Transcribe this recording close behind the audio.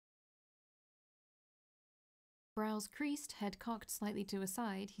Brows creased, head cocked slightly to a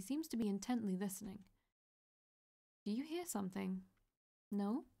side, he seems to be intently listening. Do you hear something?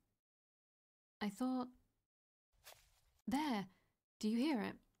 No? I thought... There! Do you hear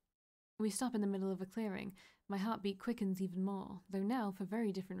it? We stop in the middle of a clearing. My heartbeat quickens even more, though now for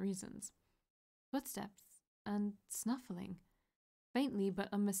very different reasons. Footsteps and snuffling. Faintly but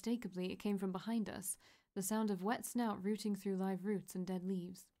unmistakably, it came from behind us, the sound of wet snout rooting through live roots and dead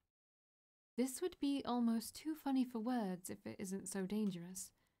leaves. This would be almost too funny for words if it isn't so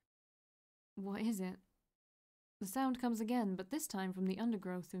dangerous. What is it? The sound comes again, but this time from the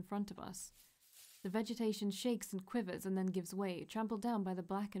undergrowth in front of us. The vegetation shakes and quivers and then gives way, trampled down by the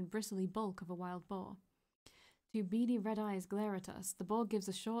black and bristly bulk of a wild boar. Two beady red eyes glare at us. The boar gives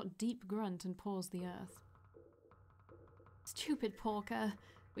a short, deep grunt and paws the earth. Stupid porker!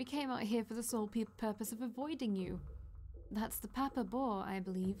 We came out here for the sole purpose of avoiding you. That's the papa boar, I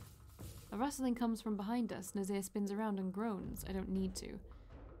believe. A rustling comes from behind us. Nazir spins around and groans. I don't need to.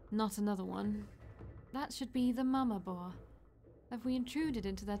 Not another one. That should be the mama boar. Have we intruded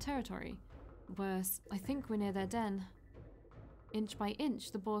into their territory? Worse, I think we're near their den. Inch by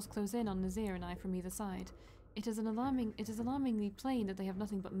inch, the boars close in on Nazir and I from either side. It is alarmingly plain that they have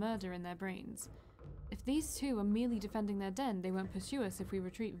nothing but murder in their brains. If these two are merely defending their den, they won't pursue us if we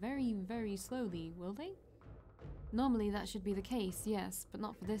retreat very, very slowly, will they? Normally that should be the case, yes, but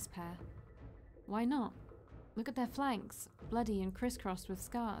not for this pair. Why not? Look at their flanks, bloody and crisscrossed with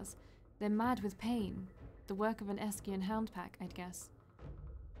scars. They're mad with pain. The work of an Eskian hound pack, I'd guess.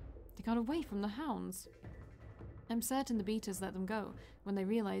 They got away from the hounds. I'm certain the beaters let them go when they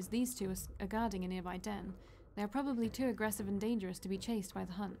realize these two are guarding a nearby den. They are probably too aggressive and dangerous to be chased by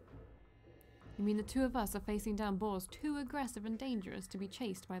the hunt. You mean the two of us are facing down boars too aggressive and dangerous to be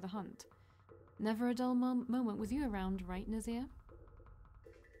chased by the hunt? Never a dull moment with you around, right, Nazir?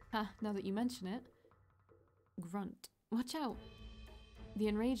 Ha, now that you mention it. Grunt. Watch out! The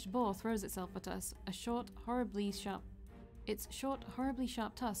enraged boar throws itself at us, its short, horribly sharp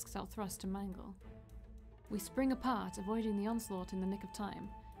tusks outthrust to mangle. We spring apart, avoiding the onslaught in the nick of time.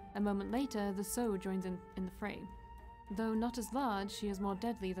 A moment later, the sow joins in the fray. Though not as large, she is more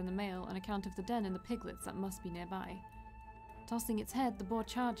deadly than the male on account of the den and the piglets that must be nearby. Tossing its head, the boar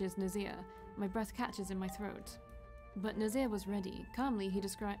charges Nazir. My breath catches in my throat. But Nazir was ready. Calmly, he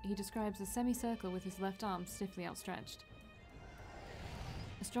describes a semicircle with his left arm stiffly outstretched.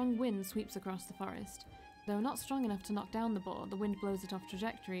 A strong wind sweeps across the forest. Though not strong enough to knock down the boar, the wind blows it off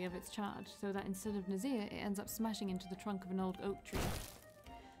trajectory of its charge, so that instead of Nazir, it ends up smashing into the trunk of an old oak tree.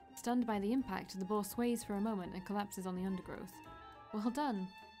 Stunned by the impact, the boar sways for a moment and collapses on the undergrowth. Well done!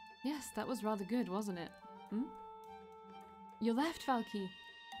 Yes, that was rather good, wasn't it? Hmm? Your left, Valkii!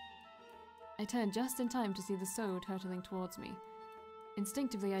 I turn just in time to see the sow hurtling towards me.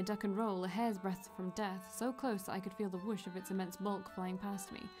 Instinctively, I duck and roll, a hair's breadth from death, so close that I could feel the whoosh of its immense bulk flying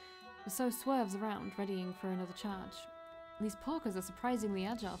past me. The sow swerves around, readying for another charge. These porkers are surprisingly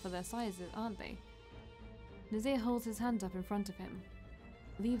agile for their sizes, aren't they? Nazir holds his hand up in front of him.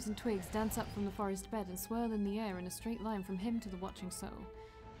 Leaves and twigs dance up from the forest bed and swirl in the air in a straight line from him to the watching sow.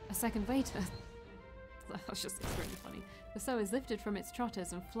 A second later... That's just really funny. The sow is lifted from its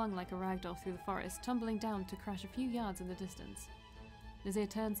trotters and flung like a ragdoll through the forest, tumbling down to crash a few yards in the distance. Nazir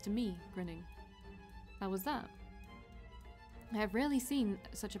turns to me, grinning. How was that? I have rarely seen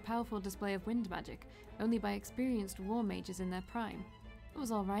such a powerful display of wind magic, only by experienced war mages in their prime. It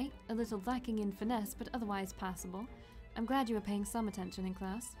was alright, a little lacking in finesse, but otherwise passable. I'm glad you were paying some attention in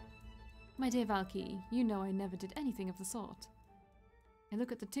class. My dear Valkii, you know I never did anything of the sort. I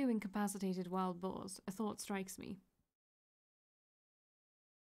look at the two incapacitated wild boars. A thought strikes me.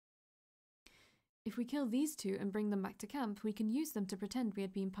 If we kill these two and bring them back to camp, we can use them to pretend we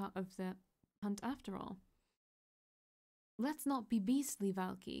had been part of the hunt after all. Let's not be beastly,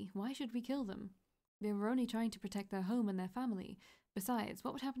 Valkii. Why should we kill them? They were only trying to protect their home and their family. Besides,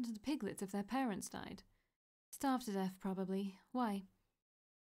 what would happen to the piglets if their parents died? Starved to death, probably. Why?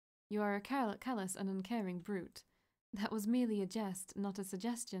 You are a callous and uncaring brute. That was merely a jest, not a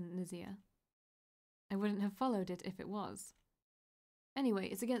suggestion, Nazir. I wouldn't have followed it if it was. Anyway,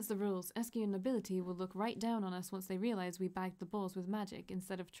 it's against the rules. Eskian nobility will look right down on us once they realize we bagged the boars with magic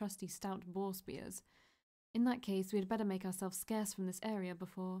instead of trusty stout boar spears. In that case, we had better make ourselves scarce from this area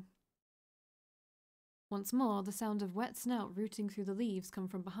before... Once more, the sound of wet snout rooting through the leaves come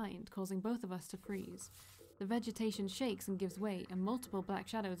from behind, causing both of us to freeze. The vegetation shakes and gives way, and multiple black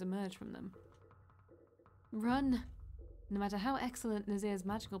shadows emerge from them. Run! No matter how excellent Nazir's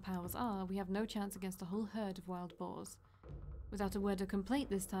magical powers are, we have no chance against a whole herd of wild boars. Without a word of complaint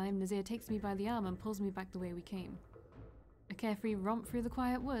this time, Nazir takes me by the arm and pulls me back the way we came. A carefree romp through the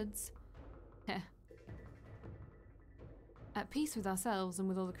quiet woods? Heh. At peace with ourselves and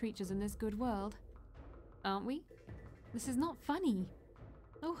with all the creatures in this good world. Aren't we? This is not funny.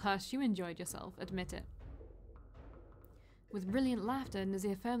 Oh hush, you enjoyed yourself, admit it. With brilliant laughter,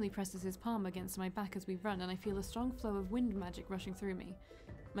 Nazir firmly presses his palm against my back as we run, and I feel a strong flow of wind magic rushing through me.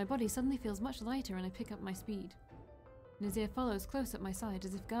 My body suddenly feels much lighter and I pick up my speed. Nazir follows close at my side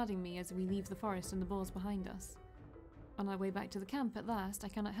as if guarding me as we leave the forest and the boars behind us. On our way back to the camp at last, I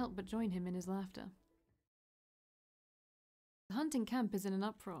cannot help but join him in his laughter. The hunting camp is in an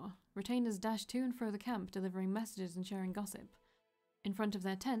uproar. Retainers dash to and fro the camp, delivering messages and sharing gossip. In front of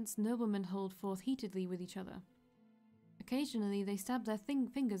their tents, noblemen hold forth heatedly with each other. Occasionally, they stab their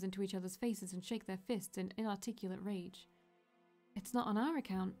fingers into each other's faces and shake their fists in inarticulate rage. It's not on our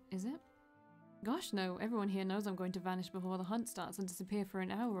account, is it? Gosh no, everyone here knows I'm going to vanish before the hunt starts and disappear for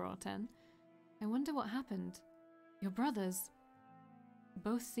an hour or 10. I wonder what happened. Your brothers.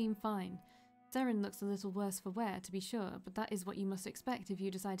 Both seem fine. Seren looks a little worse for wear, to be sure, but that is what you must expect if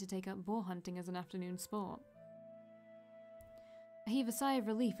you decide to take up boar hunting as an afternoon sport. I heave a sigh of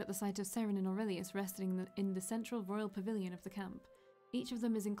relief at the sight of Seren and Aurelius resting in the central royal pavilion of the camp. Each of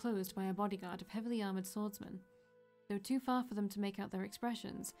them is enclosed by a bodyguard of heavily armoured swordsmen. Though too far for them to make out their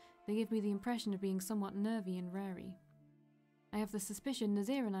expressions, they give me the impression of being somewhat nervy and wary. I have the suspicion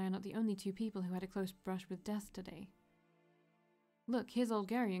Nazir and I are not the only two people who had a close brush with death today. Look, here's old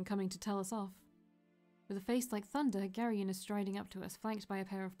Garyon coming to tell us off. With a face like thunder, Garyon is striding up to us, flanked by a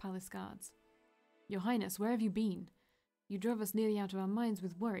pair of palace guards. Your Highness, where have you been? You drove us nearly out of our minds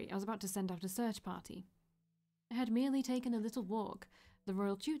with worry. I was about to send out a search party. I had merely taken a little walk. The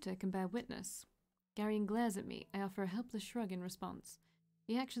royal tutor can bear witness. Garyon glares at me. I offer a helpless shrug in response.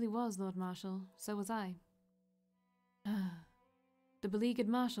 He actually was, Lord Marshal. So was I. The beleaguered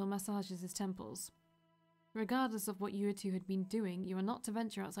Marshal massages his temples. Regardless of what you two had been doing, you are not to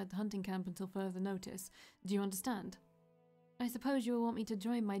venture outside the hunting camp until further notice. Do you understand? I suppose you will want me to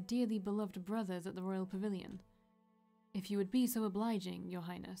join my dearly beloved brothers at the Royal Pavilion. If you would be so obliging, Your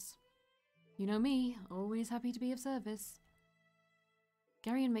Highness. You know me, always happy to be of service.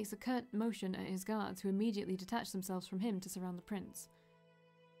 Garyon makes a curt motion at his guards, who immediately detach themselves from him to surround the prince.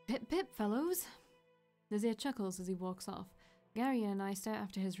 Pip pip, fellows! Nazir chuckles as he walks off. Garyon and I stare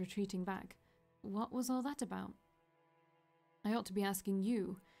after his retreating back. What was all that about? I ought to be asking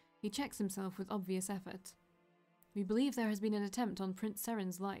you. He checks himself with obvious effort. We believe there has been an attempt on Prince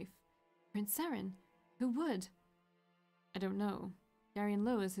Seren's life. Prince Seren? Who would? I don't know. Garyon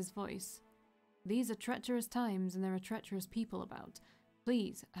lowers his voice. These are treacherous times and there are treacherous people about.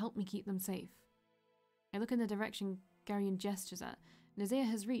 Please, help me keep them safe. I look in the direction Garyon gestures at. Nazir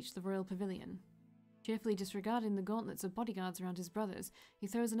has reached the royal pavilion. Cheerfully disregarding the gauntlets of bodyguards around his brothers, he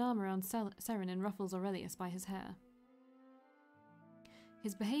throws an arm around Seren and ruffles Aurelius by his hair.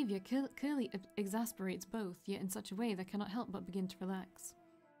 His behaviour clearly exasperates both, yet in such a way they cannot help but begin to relax.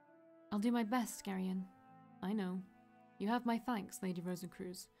 I'll do my best, Garyon. I know. You have my thanks, Lady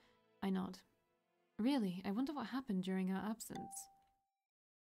Rosencruz. I nod. Really, I wonder what happened during our absence.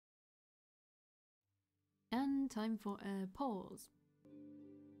 And time for a pause.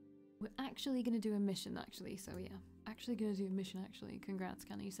 We're actually going to do a mission, actually, so yeah. Actually going to do a mission, actually. Congrats,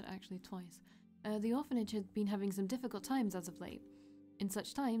 Canna, you said actually twice. The orphanage had been having some difficult times as of late. In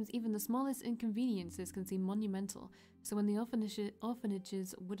such times, even the smallest inconveniences can seem monumental, so when the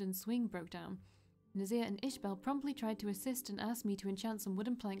orphanage's wooden swing broke down, Nazir and Ishbel promptly tried to assist and asked me to enchant some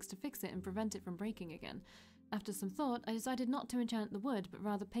wooden planks to fix it and prevent it from breaking again. After some thought, I decided not to enchant the wood, but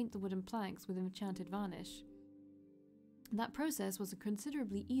rather paint the wooden planks with enchanted varnish. That process was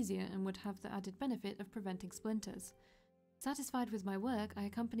considerably easier and would have the added benefit of preventing splinters. Satisfied with my work, I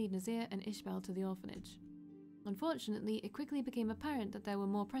accompanied Nazir and Ishbel to the orphanage. Unfortunately, it quickly became apparent that there were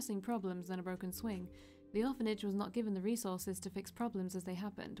more pressing problems than a broken swing. The orphanage was not given the resources to fix problems as they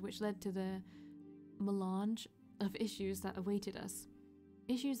happened, which led to the melange of issues that awaited us.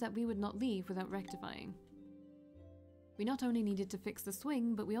 Issues that we would not leave without rectifying. We not only needed to fix the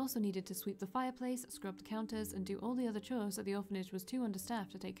swing, but we also needed to sweep the fireplace, scrub the counters, and do all the other chores that the orphanage was too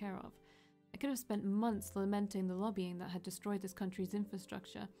understaffed to take care of. I could have spent months lamenting the lobbying that had destroyed this country's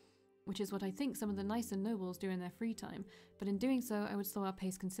infrastructure, which is what I think some of the nicer nobles do in their free time, but in doing so I would slow our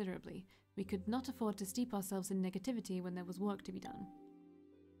pace considerably. We could not afford to steep ourselves in negativity when there was work to be done.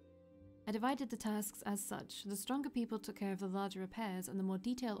 I divided the tasks as such. The stronger people took care of the larger repairs, and the more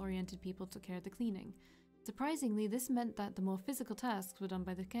detail-oriented people took care of the cleaning. Surprisingly, this meant that the more physical tasks were done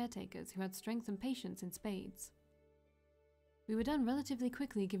by the caretakers, who had strength and patience in spades. We were done relatively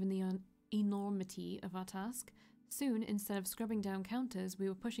quickly given the enormity of our task. Soon, instead of scrubbing down counters, we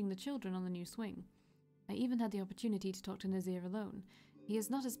were pushing the children on the new swing. I even had the opportunity to talk to Nazir alone. He is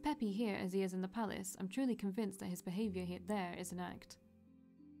not as peppy here as he is in the palace. I'm truly convinced that his behavior here there is an act.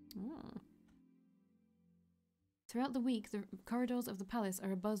 Oh. Throughout the week, the corridors of the palace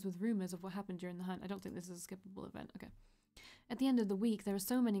are abuzz with rumors of what happened during the hunt. I don't think this is a skippable event. Okay. At the end of the week, there are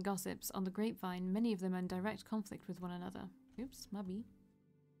so many gossips on the grapevine, many of them in direct conflict with one another. Oops, maybe.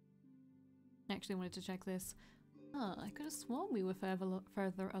 I actually wanted to check this. Ah, I could have sworn we were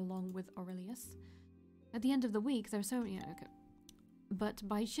further along with Aurelius. At the end of the week, there are so many... Yeah, okay. But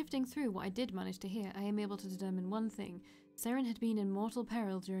by shifting through what I did manage to hear, I am able to determine one thing. Seren had been in mortal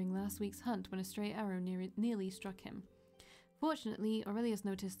peril during last week's hunt when a stray arrow nearly struck him. Fortunately, Aurelius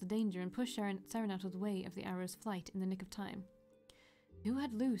noticed the danger and pushed Seren out of the way of the arrow's flight in the nick of time. Who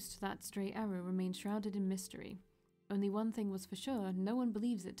had loosed that stray arrow remained shrouded in mystery. Only one thing was for sure, no one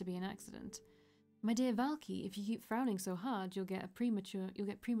believes it to be an accident. My dear Valkii, if you keep frowning so hard, you'll get premature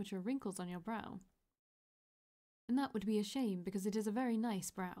wrinkles on your brow. And that would be a shame, because it is a very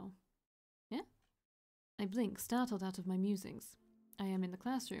nice brow. Yeah? I blink, startled out of my musings. I am in the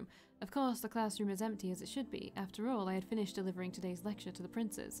classroom. Of course, the classroom is empty as it should be. After all, I had finished delivering today's lecture to the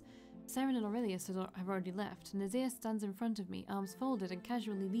princes. Seren and Aurelius have already left. Nazir stands in front of me, arms folded and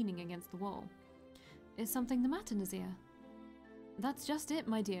casually leaning against the wall. Is something the matter, Nazir? That's just it,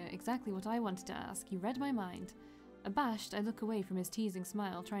 my dear. Exactly what I wanted to ask. You read my mind. Abashed, I look away from his teasing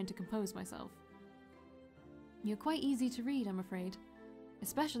smile, trying to compose myself. You're quite easy to read, I'm afraid.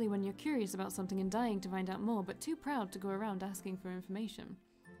 Especially when you're curious about something and dying to find out more, but too proud to go around asking for information.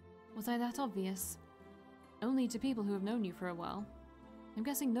 Was I that obvious? Only to people who have known you for a while. I'm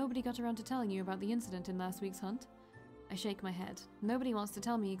guessing nobody got around to telling you about the incident in last week's hunt? I shake my head. Nobody wants to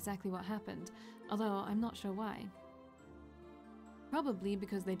tell me exactly what happened, although I'm not sure why. Probably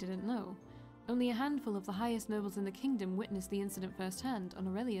because they didn't know. Only a handful of the highest nobles in the kingdom witnessed the incident firsthand, and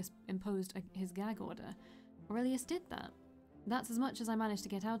Aurelius imposed his gag order. Aurelius did that. That's as much as I managed to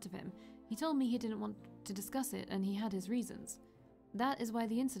get out of him. He told me he didn't want to discuss it, and he had his reasons. That is why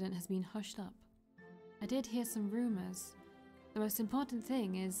the incident has been hushed up. I did hear some rumors. The most important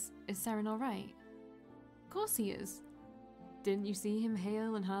thing is Seren alright? Of course he is. Didn't you see him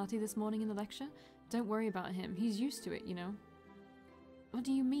hale and hearty this morning in the lecture? Don't worry about him. He's used to it, you know. What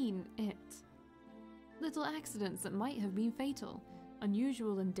do you mean, it? Little accidents that might have been fatal.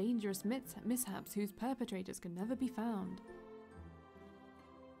 Unusual and dangerous mishaps whose perpetrators can never be found.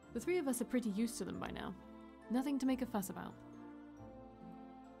 The three of us are pretty used to them by now. Nothing to make a fuss about.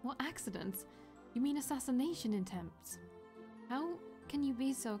 What accidents? You mean assassination attempts? How can you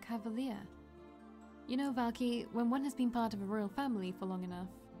be so cavalier? You know, Valkii, when one has been part of a royal family for long enough,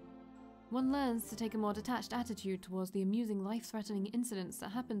 one learns to take a more detached attitude towards the amusing life-threatening incidents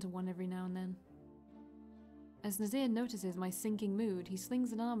that happen to one every now and then. As Nazir notices my sinking mood, he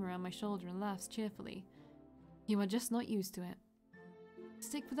slings an arm around my shoulder and laughs cheerfully. You are just not used to it.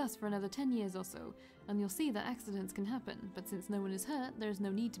 Stick with us for another 10 years or so, and you'll see that accidents can happen, but since no one is hurt, there is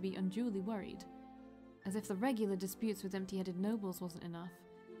no need to be unduly worried. As if the regular disputes with empty-headed nobles wasn't enough.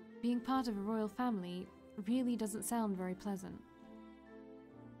 Being part of a royal family really doesn't sound very pleasant.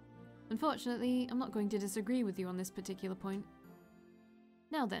 Unfortunately, I'm not going to disagree with you on this particular point.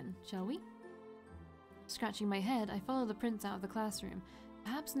 Now then, shall we? Scratching my head, I follow the prince out of the classroom.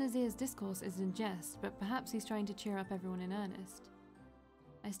 Perhaps Nazir's discourse is in jest, but perhaps he's trying to cheer up everyone in earnest.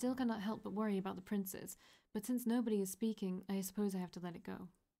 I still cannot help but worry about the princes, but since nobody is speaking, I suppose I have to let it go.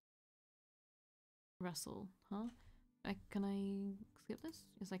 Russell, huh? Can I skip this?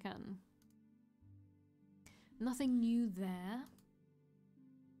 Yes, I can. Nothing new there.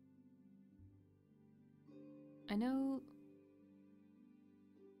 I know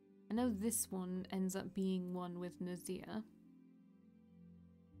this one ends up being one with Nazir.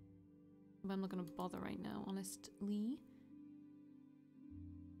 But I'm not going to bother right now, honestly.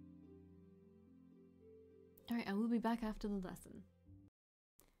 Alright, I will be back after the lesson.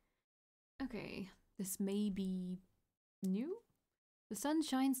 Okay, this may be new? The sun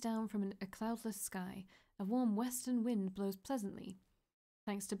shines down from a cloudless sky. A warm western wind blows pleasantly.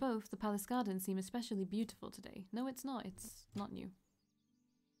 Thanks to both, the palace gardens seem especially beautiful today. No, it's not. It's not new.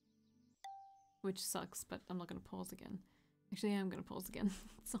 Which sucks, but I'm not going to pause again. Actually, I am going to pause again.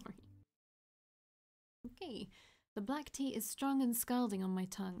 Sorry. Okay. The black tea is strong and scalding on my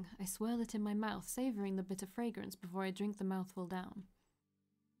tongue. I swirl it in my mouth, savouring the bitter fragrance before I drink the mouthful down.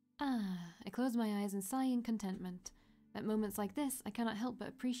 Ah, I close my eyes and sigh in contentment. At moments like this, I cannot help but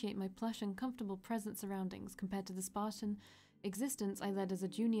appreciate my plush and comfortable present surroundings compared to the Spartan existence I led as a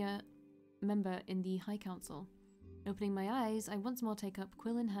junior member in the High Council. Opening my eyes, I once more take up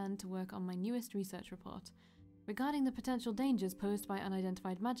quill in hand to work on my newest research report. Regarding the potential dangers posed by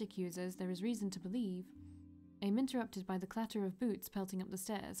unidentified magic users, there is reason to believe... I am interrupted by the clatter of boots pelting up the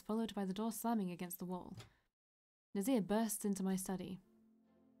stairs, followed by the door slamming against the wall. Nazir bursts into my study.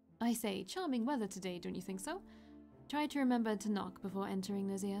 I say, charming weather today, don't you think so? Try to remember to knock before entering,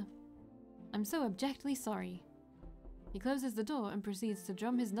 Nazir. I'm so abjectly sorry. He closes the door and proceeds to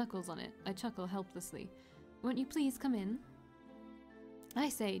drum his knuckles on it. I chuckle helplessly. Won't you please come in? I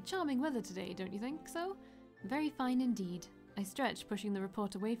say, charming weather today, don't you think so? Very fine indeed. I stretch, pushing the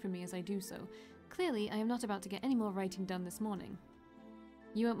report away from me as I do so. Clearly, I am not about to get any more writing done this morning.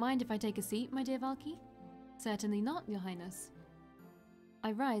 You won't mind if I take a seat, my dear Valkii? Certainly not, Your Highness.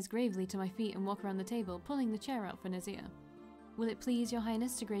 I rise gravely to my feet and walk around the table, pulling the chair out for Nazir. Will it please Your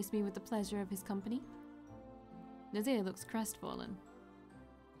Highness to grace me with the pleasure of his company? Nazir looks crestfallen.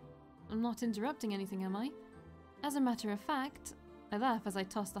 I'm not interrupting anything, am I? As a matter of fact, I laugh as I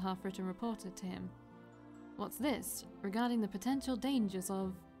toss the half-written report to him. What's this? Regarding the potential dangers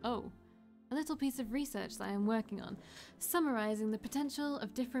of... Oh, a little piece of research that I am working on, summarizing the potential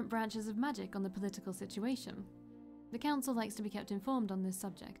of different branches of magic on the political situation. The council likes to be kept informed on this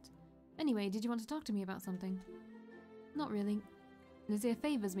subject. Anyway, did you want to talk to me about something? Not really. Nazir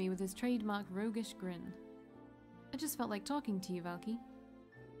favors me with his trademark roguish grin. I just felt like talking to you, Valkii.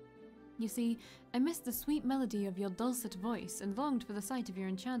 You see, I missed the sweet melody of your dulcet voice and longed for the sight of your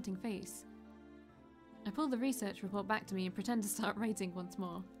enchanting face. I pull the research report back to me and pretend to start writing once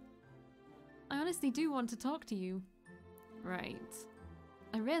more. I honestly do want to talk to you. Right.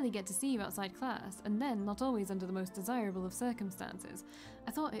 I rarely get to see you outside class, and then not always under the most desirable of circumstances.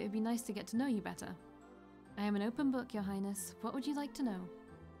 I thought it would be nice to get to know you better. I am an open book, Your Highness. What would you like to know?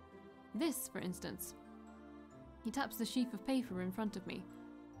 This, for instance. He taps the sheaf of paper in front of me.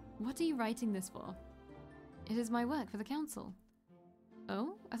 What are you writing this for? It is my work for the council.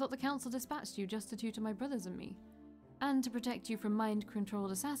 Oh, I thought the council dispatched you just to tutor my brothers and me. And to protect you from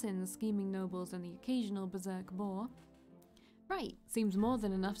mind-controlled assassins, scheming nobles, and the occasional berserk boar. Right, seems more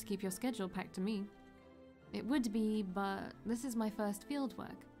than enough to keep your schedule packed to me. It would be, but this is my first field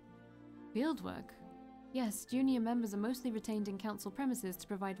work. Field work? Yes, junior members are mostly retained in council premises to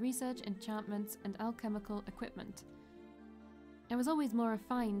provide research, enchantments, and alchemical equipment. I was always more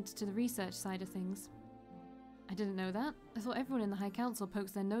refined to the research side of things. I didn't know that. I thought everyone in the High Council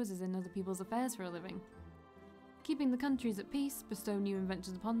pokes their noses in other people's affairs for a living. Keeping the countries at peace, bestow new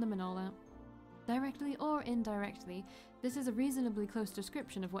inventions upon them and all that. Directly or indirectly, this is a reasonably close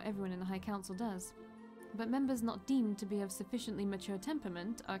description of what everyone in the High Council does. But members not deemed to be of sufficiently mature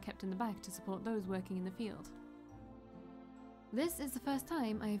temperament are kept in the back to support those working in the field. This is the first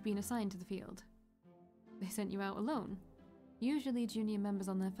time I have been assigned to the field. They sent you out alone. Usually junior members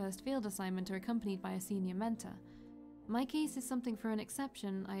on their first field assignment are accompanied by a senior mentor. My case is something for an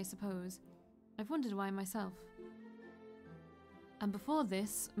exception, I suppose. I've wondered why myself. And before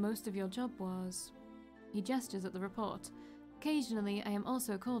this, most of your job was... He gestures at the report. Occasionally, I am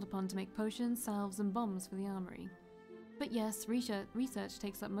also called upon to make potions, salves, and bombs for the armory. But yes, research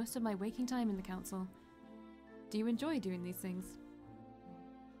takes up most of my waking time in the council. Do you enjoy doing these things?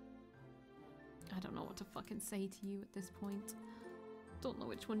 I don't know what to fucking say to you at this point. Don't know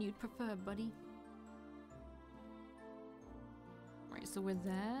which one you'd prefer, buddy. Right, so we're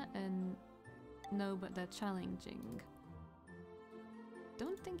there, and... No, but they're challenging.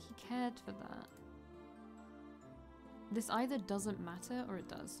 Don't think he cared for that. This either doesn't matter or it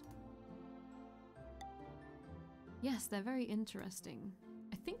does. Yes, they're very interesting.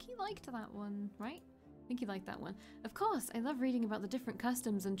 I think he liked that one, right? I think he liked that one. Of course, I love reading about the different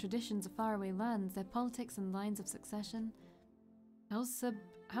customs and traditions of faraway lands, their politics and lines of succession. How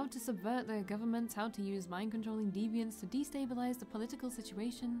to subvert their governments, how to use mind-controlling deviants to destabilize the political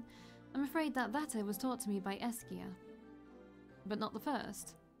situation. I'm afraid that latter was taught to me by Eskia. But not the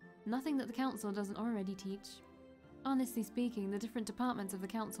first. Nothing that the council doesn't already teach. Honestly speaking, the different departments of the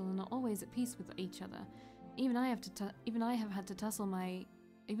council are not always at peace with each other. Even I have had to tussle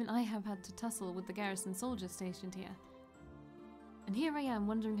with the garrison soldiers stationed here. And here I am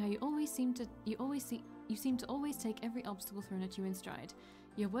wondering how you seem to always take every obstacle thrown at you in stride.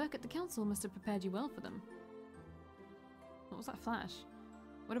 Your work at the council must have prepared you well for them. What was that flash?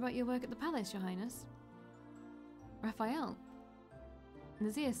 What about your work at the palace, Your Highness? Raphael.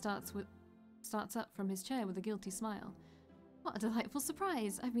 Nazir starts up from his chair with a guilty smile. What a delightful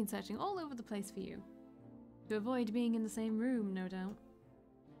surprise! I've been searching all over the place for you. To avoid being in the same room, no doubt.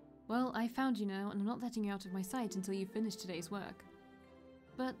 Well, I found you now, and I'm not letting you out of my sight until you've finished today's work.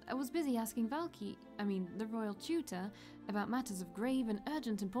 But I was busy asking Valkii, the royal tutor, about matters of grave and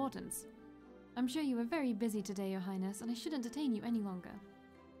urgent importance. I'm sure you were very busy today, Your Highness, and I shouldn't detain you any longer.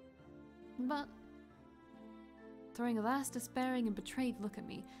 But... Throwing a last despairing and betrayed look at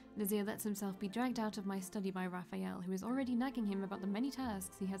me, Nazir lets himself be dragged out of my study by Raphael, who is already nagging him about the many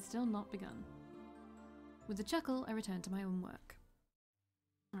tasks he had still not begun. With a chuckle, I return to my own work.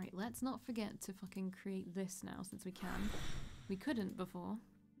 Alright, let's not forget to fucking create this now, since we can. We couldn't before.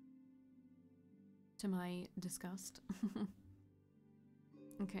 To my disgust.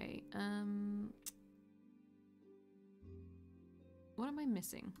 Okay, what am I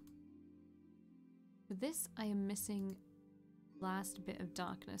missing? For this, I am missing last bit of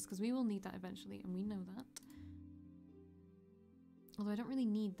darkness, because we will need that eventually, and we know that. Although I don't really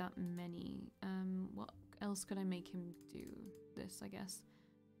need that many. What else could I make him do? This, I guess.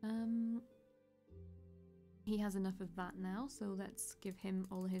 He has enough of that now, so let's give him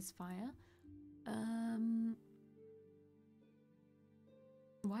all his fire.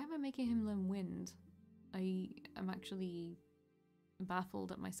 Why am I making him learn wind? I am actually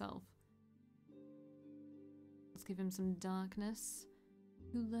baffled at myself. Let's give him some darkness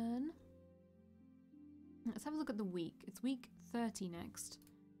to learn. Let's have a look at the week. It's week 30 next,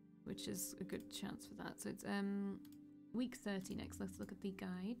 which is a good chance for that. So it's week 30 next. Let's look at the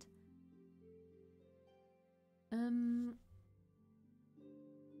guide.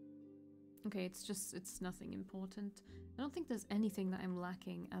 Okay, it's nothing important. I don't think there's anything that I'm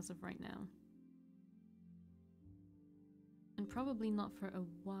lacking as of right now. And probably not for a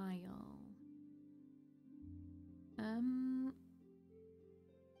while.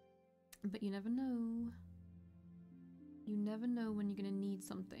 But you never know. You never know when you're gonna need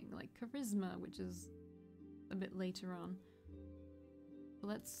something, like charisma, which is a bit later on. But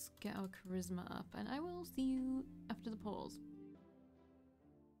let's get our charisma up, and I will see you after the pause.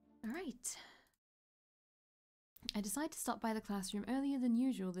 Alright. I decide to stop by the classroom earlier than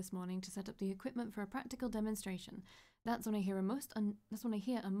usual this morning to set up the equipment for a practical demonstration. That's when I hear a most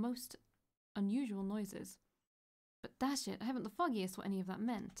unusual noises. But dash it, I haven't the foggiest what any of that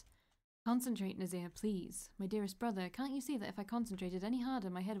meant. Concentrate, Nazir, please. My dearest brother, can't you see that if I concentrated any harder,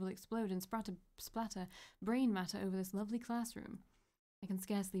 my head will explode and splatter brain matter over this lovely classroom? I can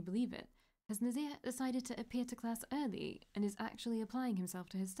scarcely believe it. Has Nazir decided to appear to class early and is actually applying himself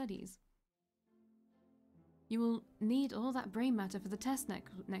to his studies? You will need all that brain matter for the test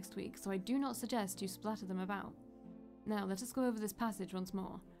next week, so I do not suggest you splatter them about. Now, let us go over this passage once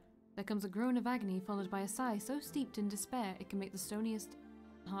more. There comes a groan of agony, followed by a sigh so steeped in despair it can make the stoniest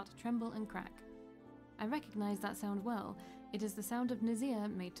heart tremble and crack. I recognize that sound well. It is the sound of Nazir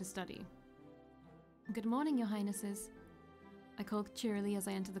made to study. Good morning, your highnesses. I call cheerily as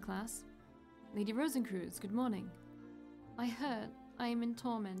I enter the class. Lady Rosencreutz, good morning. I hurt. I am in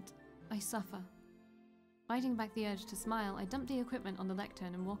torment. I suffer. Fighting back the urge to smile, I dump the equipment on the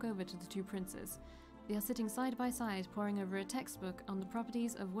lectern and walk over to the two princes. They are sitting side by side, poring over a textbook on the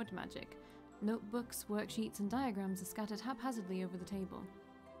properties of wood magic. Notebooks, worksheets, and diagrams are scattered haphazardly over the table.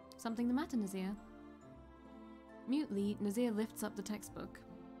 Something the matter, Nazir? Mutely, Nazir lifts up the textbook.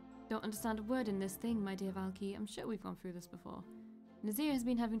 Don't understand a word in this thing, my dear Valkii. I'm sure we've gone through this before. Nazir has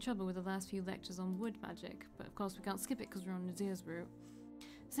been having trouble with the last few lectures on wood magic, but of course we can't skip it because we're on Nazir's route.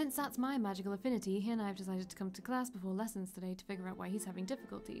 Since that's my magical affinity, he and I have decided to come to class before lessons today to figure out why he's having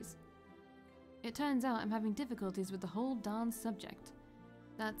difficulties. It turns out I'm having difficulties with the whole darn subject.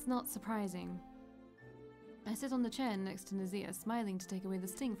 That's not surprising. I sit on the chair next to Nazir, smiling to take away the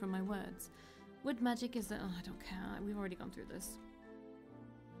sting from my words. Wood magic is oh, I don't care. We've already gone through this.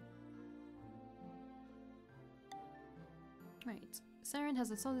 Right. Saren has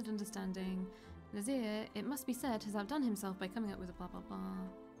a solid understanding. Nazir, it must be said, has outdone himself by coming up with a blah blah blah.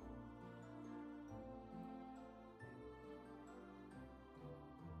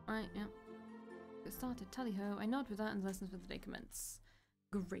 Right, yeah. Get started. Tally-ho. I nod with that and the lessons for the day commence.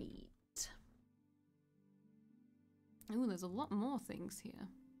 Great. Ooh, there's a lot more things here.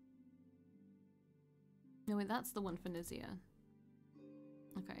 No, wait, that's the one for Nazir.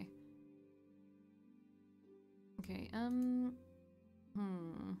 Okay. Okay,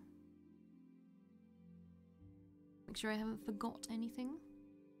 Make sure I haven't forgot anything.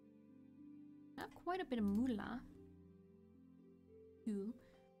 I have quite a bit of moolah. Ooh.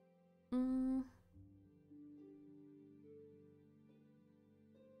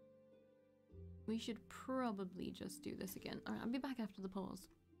 We should probably just do this again. Alright, I'll be back after the pause.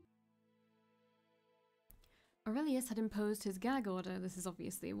 Aurelius had imposed his gag order. This is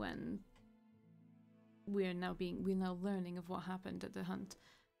obviously when we're now learning of what happened at the hunt.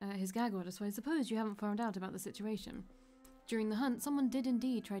 His gag order, so I suppose you haven't found out about the situation. During the hunt, someone did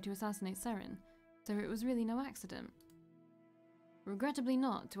indeed try to assassinate Saren, so it was really no accident. Regrettably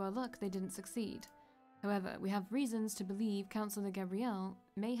not. To our luck, they didn't succeed. However, we have reasons to believe Councillor Gabrielle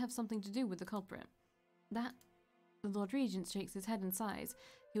may have something to do with the culprit. That The Lord Regent shakes his head and sighs.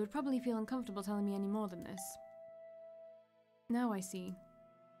 He would probably feel uncomfortable telling me any more than this. Now I see.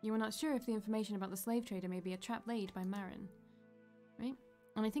 You are not sure if the information about the slave trader may be a trap laid by Marin. Right?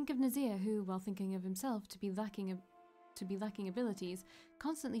 And I think of Nazir, who, while thinking of himself to be lacking abilities,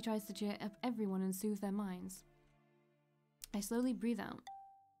 constantly tries to cheer up everyone and soothe their minds. I slowly breathe out.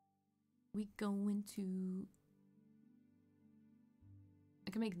 We go into...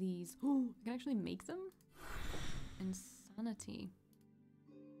 I can make these. Oh, I can actually make them? Insanity.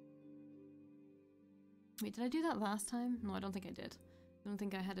 Wait, did I do that last time? No, I don't think I did. I don't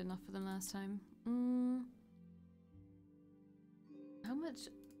think I had enough for them last time. How much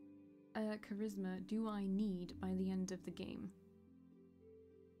charisma do I need by the end of the game?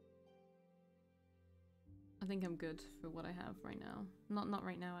 I think I'm good for what I have right now. Not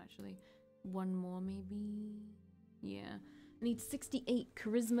right now, actually. One more, maybe? Yeah. I need 68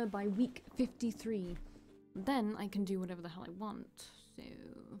 charisma by week 53. Then I can do whatever the hell I want. So...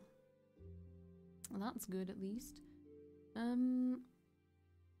 well, that's good, at least.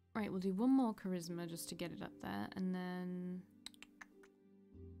 Right, we'll do one more charisma just to get it up there, and then...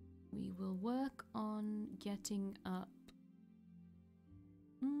 we will work on getting up...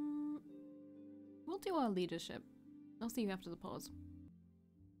 we'll do our leadership. I'll see you after the pause.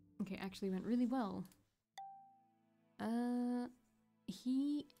 Okay, actually went really well.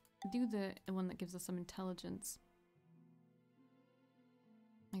 He... do the one that gives us some intelligence.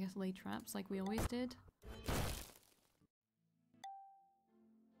 I guess lay traps like we always did.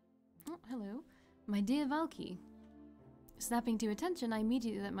 Oh, hello. My dear Valkii. Snapping to attention, I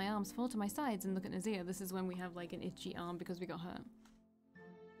immediately let my arms fall to my sides and look at Nazir. This is when we have like an itchy arm because we got hurt.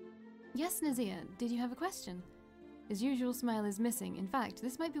 Yes, Nazir, did you have a question? His usual smile is missing. In fact,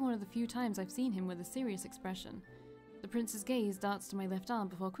 this might be one of the few times I've seen him with a serious expression. The prince's gaze darts to my left arm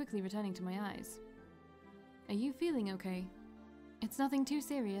before quickly returning to my eyes. Are you feeling okay? It's nothing too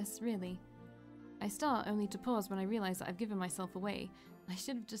serious, really. I start only to pause when I realize that I've given myself away. I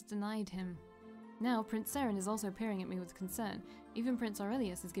should have just denied him. Now Prince Seren is also peering at me with concern. Even Prince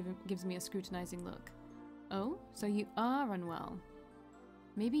Aurelius gives me a scrutinizing look. Oh, so you are unwell.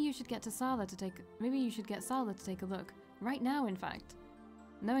 Maybe you should get Sala to take a look. Right now, in fact.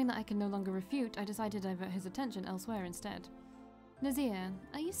 Knowing that I can no longer refute, I decide to divert his attention elsewhere instead. Nazir,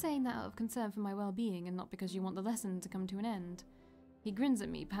 are you saying that out of concern for my well-being and not because you want the lesson to come to an end? He grins at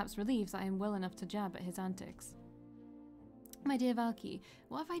me, perhaps relieved that I am well enough to jab at his antics. My dear Valkii,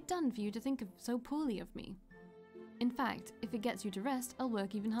 what have I done for you to think so poorly of me? In fact, if it gets you to rest, I'll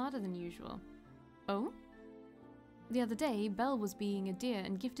work even harder than usual. Oh? The other day, Belle was being a dear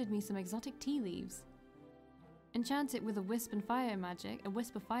and gifted me some exotic tea leaves. Enchant it with a wisp of fire magic,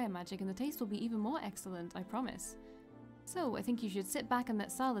 and the taste will be even more excellent, I promise. So, I think you should sit back and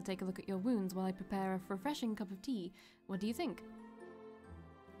let Sala take a look at your wounds while I prepare a refreshing cup of tea. What do you think?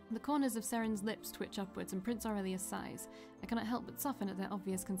 The corners of Seren's lips twitch upwards and Prince Aurelius sighs. I cannot help but soften at their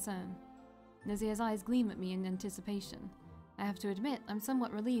obvious concern. Nazir's eyes gleam at me in anticipation. I have to admit, I'm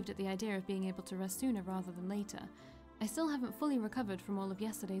somewhat relieved at the idea of being able to rest sooner rather than later. I still haven't fully recovered from all of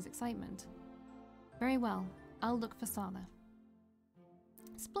yesterday's excitement. Very well, I'll look for Sala.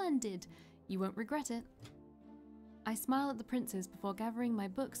 Splendid! You won't regret it. I smile at the princes before gathering my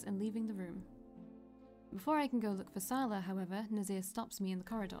books and leaving the room. Before I can go look for Sala, however, Nazir stops me in the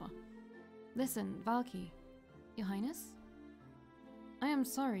corridor. Listen, Valkii. Your Highness? I am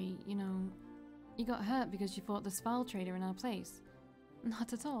sorry, you got hurt because you fought the Sval trader in our place.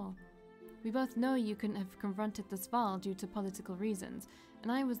 Not at all. We both know you couldn't have confronted the Sval due to political reasons,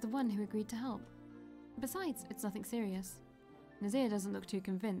 and I was the one who agreed to help. Besides, it's nothing serious. Nazir doesn't look too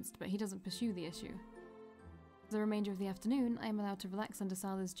convinced, but he doesn't pursue the issue. For the remainder of the afternoon, I am allowed to relax under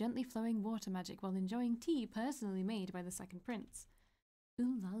Sala's gently flowing water magic while enjoying tea personally made by the second prince.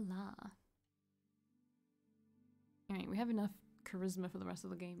 Ooh la la. Alright, we have enough charisma for the rest of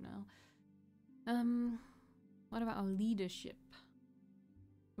the game now. What about our leadership?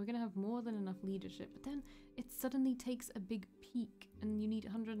 We're gonna have more than enough leadership, but then it suddenly takes a big peak and you need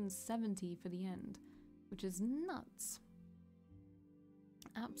 170 for the end, which is nuts.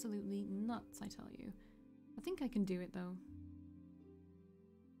 Absolutely nuts, I tell you. I think I can do it though.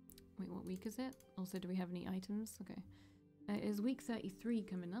 Wait, what week is it? Also, do we have any items? Okay. It is week 33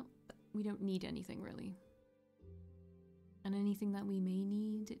 coming up, but we don't need anything really. And anything that we may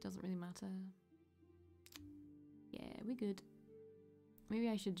need, it doesn't really matter. Yeah, we're good. Maybe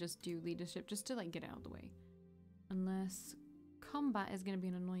I should just do leadership just to like get it out of the way. Unless combat is going to be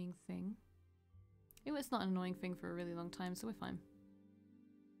an annoying thing. It's not an annoying thing for a really long time, so we're fine.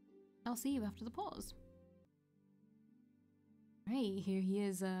 I'll see you after the pause. Hey, here he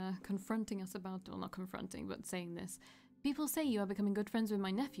is confronting us about, well, not confronting, but saying this. People say you are becoming good friends with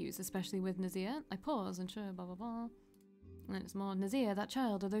my nephews, especially with Nazir. I pause and sure, blah blah blah. And then it's more, Nazir, that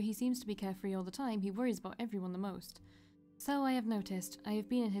child, although he seems to be carefree all the time, he worries about everyone the most. So I have noticed. I have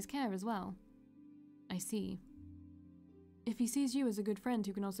been in his care as well. I see. If he sees you as a good friend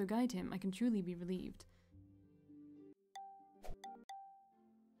who can also guide him, I can truly be relieved.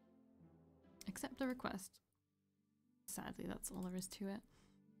 Accept the request. Sadly, that's all there is to it.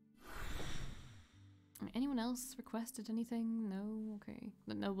 Anyone else requested anything? No? Okay.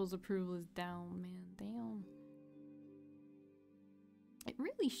 The noble's approval is down, man. Down. It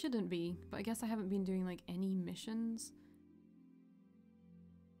really shouldn't be, but I guess I haven't been doing, like, any missions.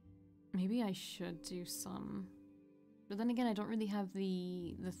 Maybe I should do some. But then again, I don't really have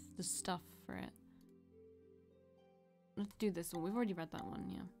the stuff for it. Let's do this one. We've already read that one,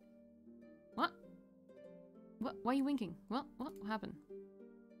 yeah. What? What? Why are you winking? What happened?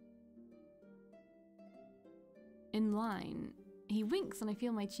 In line. He winks and I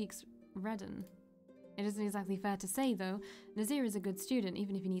feel my cheeks redden. It isn't exactly fair to say, though. Nazir is a good student,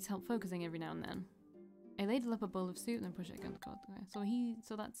 even if he needs help focusing every now and then. I ladle up a bowl of soup and then push it against the cart. Okay,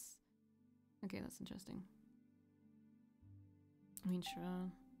 so that's... Okay, that's interesting. I mean,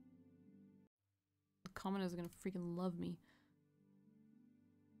 sure. The commoners are gonna freaking love me.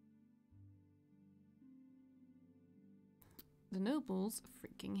 The nobles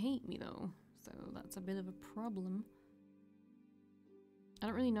freaking hate me, though. So that's a bit of a problem. I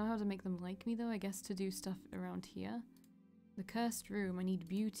don't really know how to make them like me, though. I guess to do stuff around here. The cursed room, I need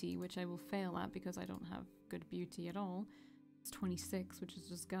beauty, which I will fail at because I don't have good beauty at all. It's 26, which is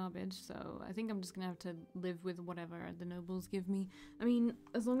just garbage, so I think I'm just gonna have to live with whatever the nobles give me. I mean,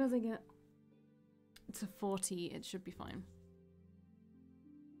 as long as I get to 40, it should be fine.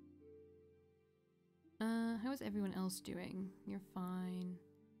 How is everyone else doing? You're fine.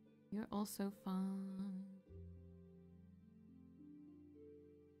 You're also fine.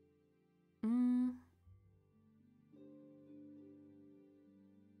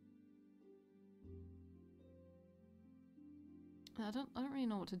 I don't really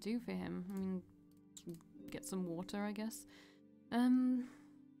know what to do for him. I mean, get some water, I guess.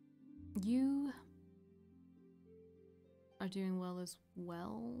 You are doing well as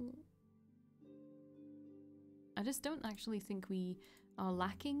well. I just don't actually think we are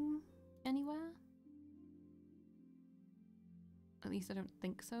lacking anywhere. At least I don't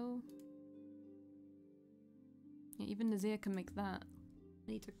think so. Yeah, even Nazir can make that.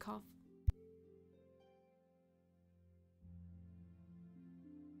 I need to cough.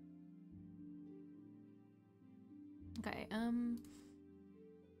 Okay,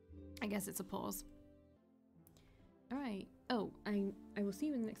 I guess it's a pause. Alright. Oh, I will see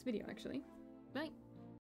you in the next video, actually. Bye!